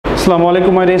Assalamu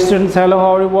alaikum my dear students. Hello,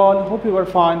 how are you all? Hope you are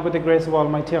fine with the grace of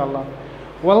Almighty Allah.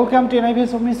 Welcome to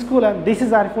NIVS of my school, and this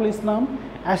is Ariful Islam,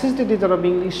 Assistant Teacher of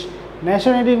English,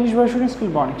 National English Version School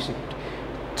Morning Shift.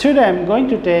 Today I am going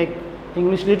to take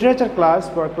English Literature class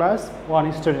for class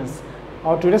 1 students.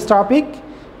 Our today's topic,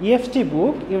 EFT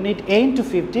book, Unit 8 to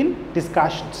 15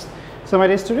 discussions. So my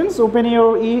dear students, open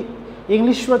your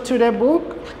English for Today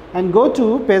book and go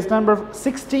to page number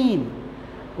 16.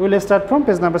 We will start from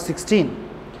page number 16.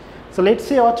 So let's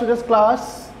see our today's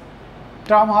class.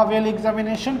 Term half-yearly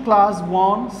examination, class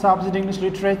 1, subject English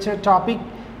literature, topic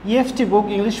EFT book,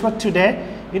 English for Today,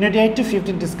 Unit 8 to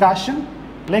 15 discussion,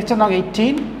 lecture number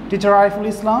 18, teacher Ariful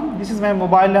Islam. This is my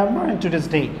mobile number and today's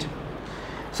date.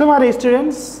 So my dear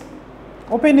students,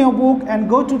 open your book and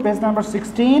go to page number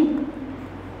 16.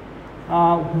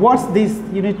 What's this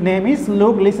unit name is?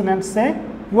 Look, listen and say,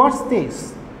 what's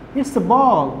this? It's a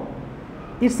ball.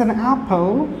 It's an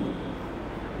apple.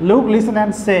 Look, listen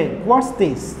and say, what's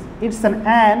this? It's an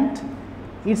ant.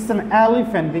 It's an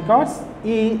elephant, because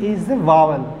E is the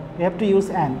vowel. We have to use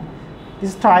ant.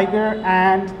 This tiger,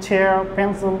 ant, chair,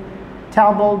 pencil,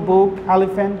 table, book,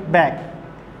 elephant, bag.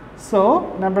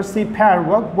 So number C, pair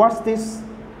work. What's this?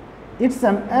 It's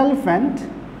an elephant.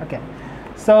 Okay.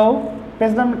 So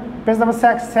page number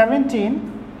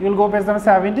 17. You will go page number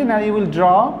 17 and you will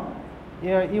draw.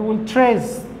 You will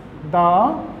trace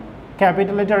the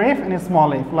capital letter F and a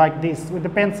small f like this with the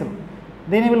pencil.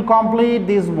 Then you will complete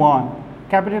this one.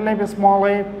 Capital F, small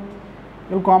f.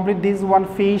 You will complete this one,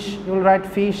 fish. You will write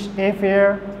fish, F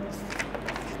here.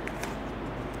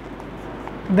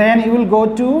 Then you will go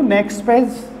to next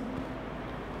page.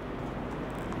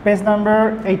 Page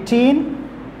number 18.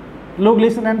 Look,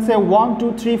 listen and say 1,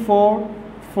 2, 3, 4.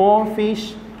 4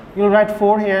 fish. You will write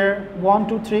 4 here. 1,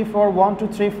 2, 3, 4. 1, 2,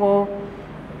 3, 4.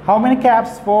 How many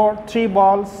caps? 4. 3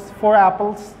 balls, 4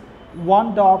 apples,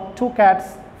 1 dog, 2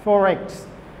 cats, 4 eggs.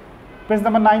 Page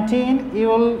number 19, you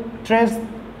will trace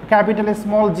capital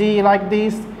small G like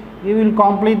this. You will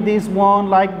complete this one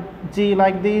like G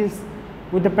like this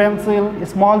with the pencil,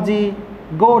 small G.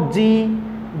 Go G,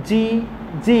 G,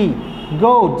 G.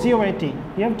 Go, G-O-A-T.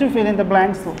 You have to fill in the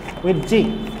blanks with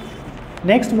G.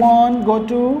 Next one, go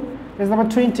to page number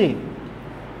 20.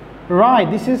 Right,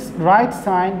 this is right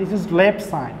sign, this is left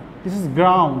sign, this is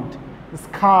ground,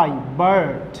 sky,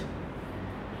 bird.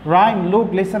 Rhyme,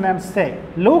 look, listen and say.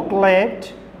 Look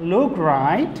left, look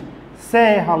right,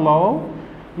 say hello,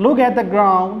 look at the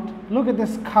ground, look at the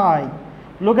sky,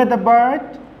 look at the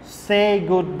bird, say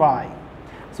goodbye.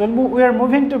 So we are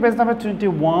moving to page number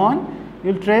 21.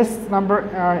 You'll trace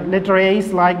letter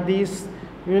A's like this.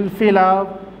 You will fill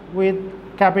up with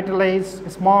capital A's,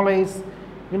 small A's.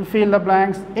 You'll fill the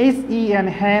blanks. S-E and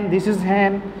hand, this is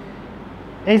hand.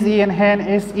 S-E and hand,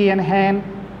 S-E and hand.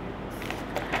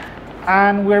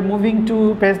 And we're moving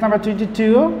to page number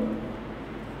 22.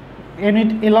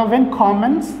 Unit 11,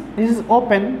 comments. This is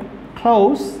open,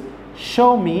 close,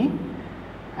 show me.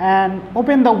 And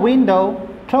open the window,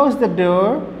 close the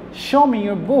door, show me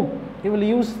your book. You will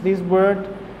use this word.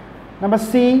 Number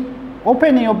C,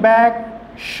 open your bag,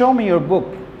 show me your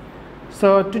book.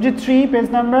 So 23, page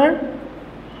number.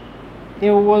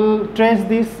 You will trace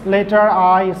this letter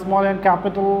I, small and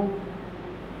capital.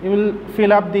 You will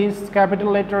fill up this capital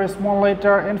letter, small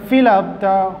letter, and fill up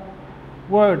the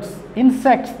words.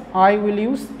 Insects, I will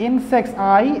use insects,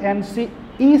 I-N-C-E-C-T-S.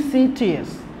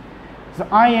 So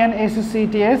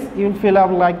I-N-S-C-T-S, you will fill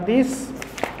up like this.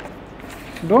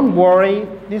 Don't worry,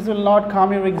 this will not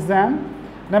come your exam.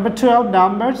 Number 12,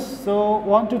 numbers. So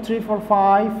 1, 2, 3, 4,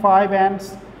 5, 5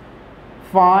 ants.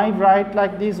 5, write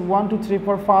like this, 1, 2, 3,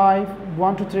 4, 5,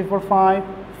 1, 2, 3, 4, 5,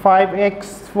 5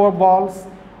 eggs, 4 balls,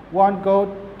 1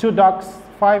 goat, 2 ducks,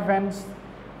 5 hens,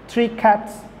 3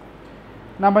 cats.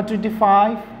 Number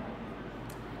 25,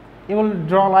 you will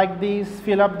draw like this,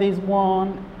 fill up this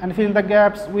one and fill the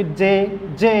gaps with J,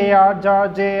 J-A-R, jar,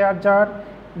 J-A-R, jar,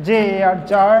 J-A-R,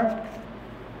 jar.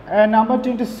 And number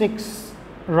 26,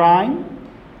 rhyme.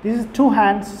 This is 2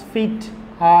 hands, feet,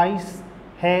 eyes,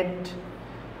 head.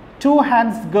 2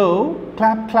 hands go,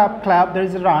 clap, clap, clap, there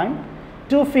is a rhyme.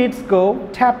 2 feet go,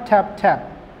 tap, tap, tap.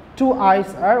 2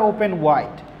 eyes are open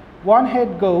wide. 1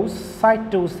 head goes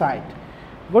side to side.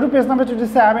 Go to page number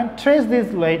 27, trace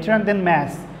this letter and then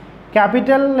match.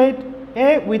 Capital letter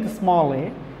A with small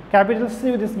a, capital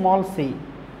C with small c,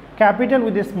 capital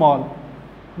with small.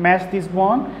 Match this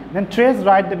one, then trace,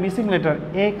 write the missing letter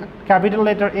A, capital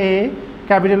letter A,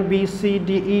 capital B, C,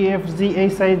 D, E, F, G,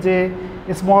 H, I, J,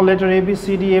 a small letter A, B,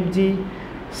 C, D, F, G.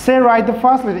 Say write the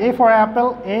first letter. A for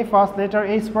apple, A first letter,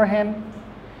 H for hen,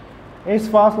 H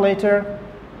first letter,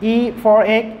 E for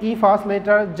egg, E first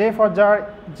letter, J for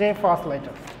jar, J first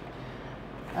letter.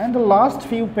 And the last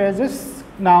few pages,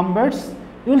 numbers,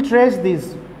 you will trace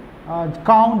these.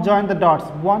 Count, join the dots.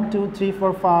 1, 2, 3,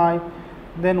 4, 5.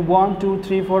 Then 1, 2,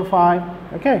 3, 4,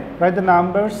 5. Okay, write the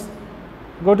numbers.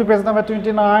 Go to page number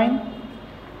 29.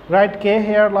 Write K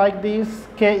here like this.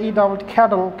 K E double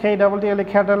cattle. K double T L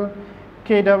kettle.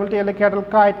 K double T L kettle.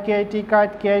 Kite. K T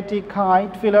kite. K T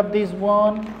kite. Fill up this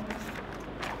one.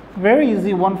 Very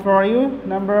easy one for you.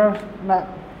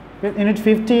 Unit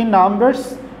 15,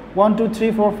 numbers. 1, 2,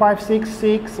 3, 4, 5, 6,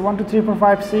 6. 1, 2, 3, 4,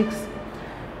 5, 6.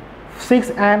 6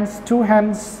 ants, 2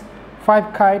 hens,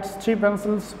 5 kites, 3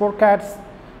 pencils, 4 cats,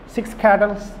 6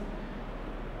 cattle.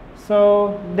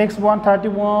 So next one,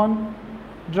 31.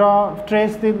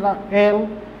 Trace the L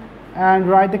and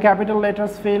write the capital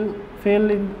letters. Fill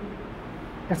in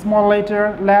a small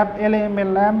letter. Lamp,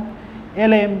 LAMP lamp,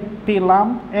 LAMP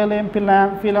lamp, LAMP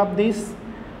lamp. Fill up this.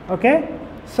 Okay.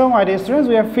 So my dear students,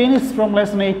 we have finished from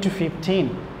lesson 8 to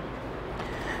 15.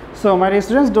 So my dear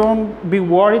students, don't be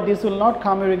worried, this will not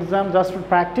come your exam, just for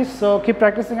practice. So keep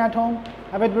practicing at home.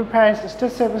 Have a good parents, stay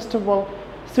safe, stay well.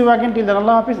 See you again till then.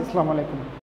 Allah Hafiz. Assalamu alaikum.